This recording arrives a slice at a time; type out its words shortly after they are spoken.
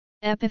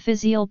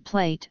Epiphyseal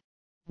plate,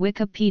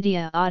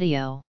 Wikipedia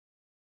audio.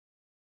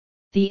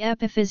 The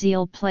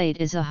epiphyseal plate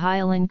is a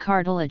hyaline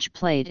cartilage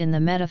plate in the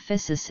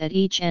metaphysis at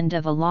each end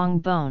of a long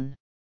bone.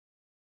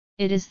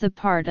 It is the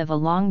part of a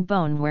long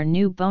bone where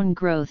new bone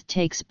growth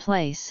takes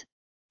place,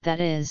 that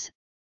is,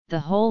 the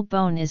whole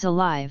bone is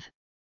alive,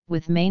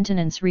 with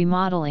maintenance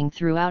remodeling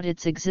throughout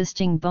its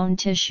existing bone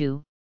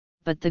tissue,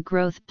 but the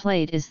growth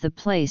plate is the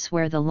place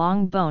where the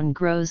long bone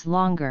grows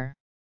longer.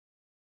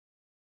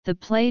 The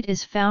plate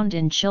is found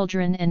in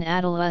children and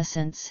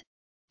adolescents.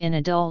 In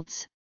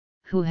adults,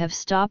 who have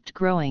stopped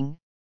growing,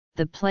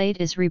 the plate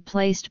is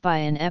replaced by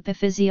an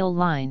epiphyseal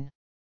line.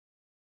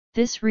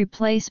 This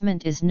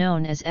replacement is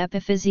known as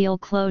epiphyseal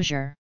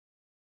closure.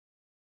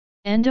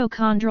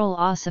 Endochondral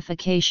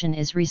ossification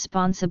is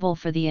responsible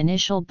for the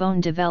initial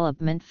bone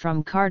development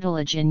from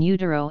cartilage in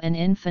utero and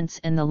infants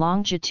and the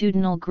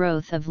longitudinal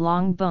growth of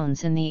long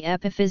bones in the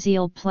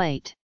epiphyseal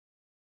plate.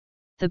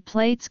 The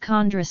plate's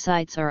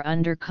chondrocytes are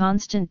under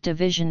constant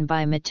division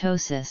by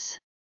mitosis.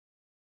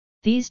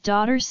 These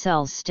daughter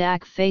cells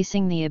stack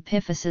facing the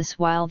epiphysis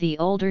while the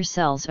older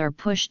cells are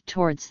pushed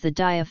towards the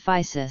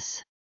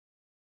diaphysis.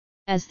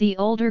 As the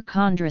older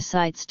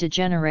chondrocytes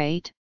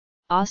degenerate,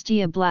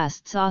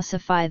 osteoblasts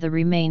ossify the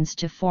remains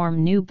to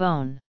form new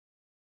bone.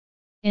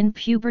 In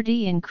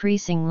puberty,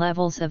 increasing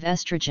levels of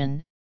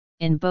estrogen,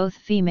 in both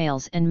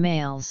females and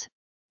males,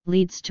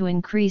 leads to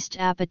increased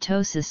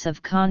apoptosis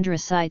of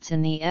chondrocytes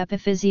in the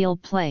epiphyseal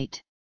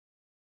plate.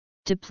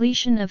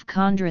 Depletion of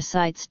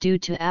chondrocytes due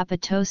to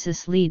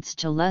apoptosis leads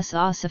to less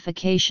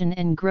ossification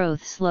and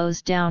growth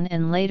slows down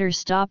and later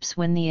stops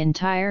when the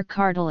entire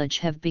cartilage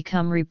have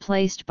become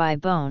replaced by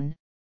bone,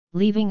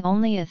 leaving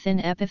only a thin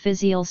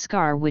epiphyseal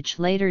scar which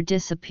later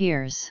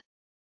disappears.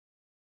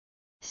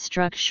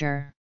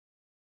 Structure.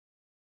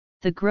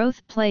 The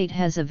growth plate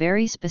has a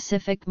very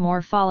specific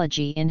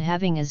morphology in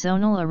having a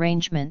zonal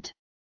arrangement.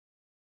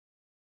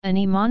 A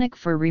mnemonic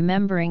for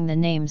remembering the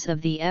names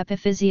of the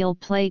epiphyseal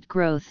plate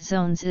growth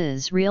zones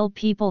is real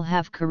people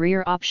have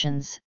career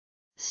options,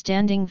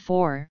 standing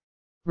for,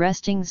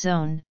 resting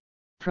zone,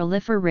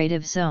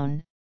 proliferative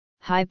zone,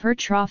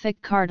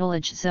 hypertrophic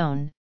cartilage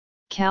zone,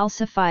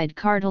 calcified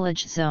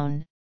cartilage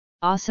zone,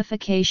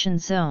 ossification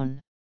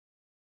zone.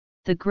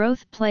 The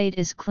growth plate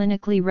is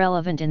clinically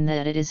relevant in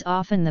that it is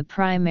often the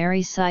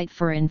primary site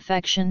for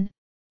infection,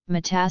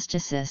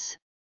 metastasis,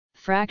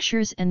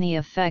 fractures and the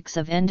effects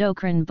of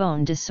endocrine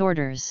bone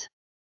disorders.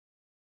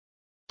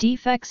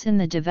 Defects in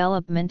the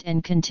development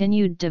and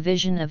continued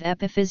division of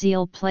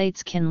epiphyseal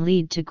plates can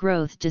lead to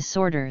growth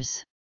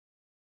disorders.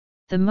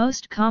 The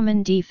most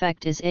common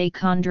defect is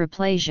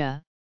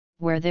achondroplasia,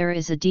 where there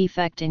is a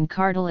defect in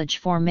cartilage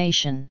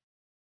formation.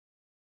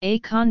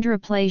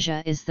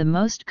 Achondroplasia is the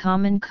most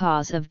common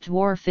cause of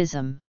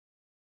dwarfism.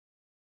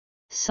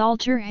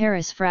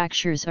 Salter-Harris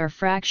fractures are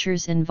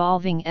fractures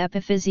involving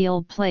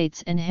epiphyseal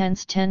plates and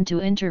hence tend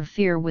to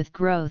interfere with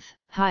growth,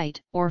 height,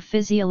 or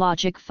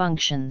physiologic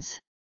functions.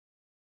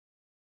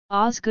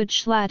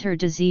 Osgood-Schlatter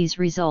disease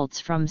results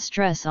from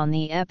stress on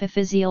the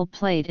epiphyseal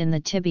plate in the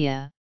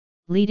tibia,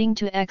 leading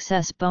to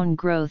excess bone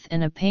growth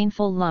and a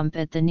painful lump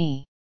at the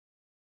knee.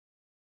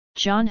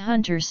 John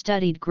Hunter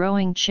studied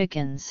growing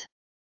chickens.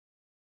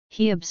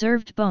 He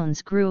observed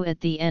bones grew at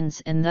the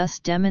ends and thus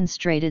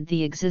demonstrated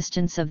the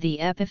existence of the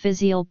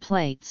epiphyseal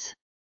plates.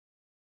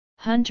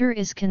 Hunter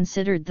is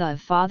considered the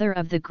father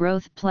of the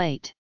growth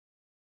plate.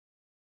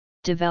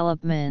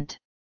 Development.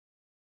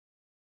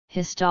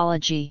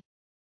 Histology.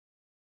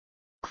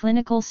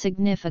 Clinical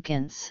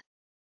significance.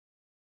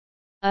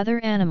 Other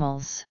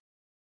animals.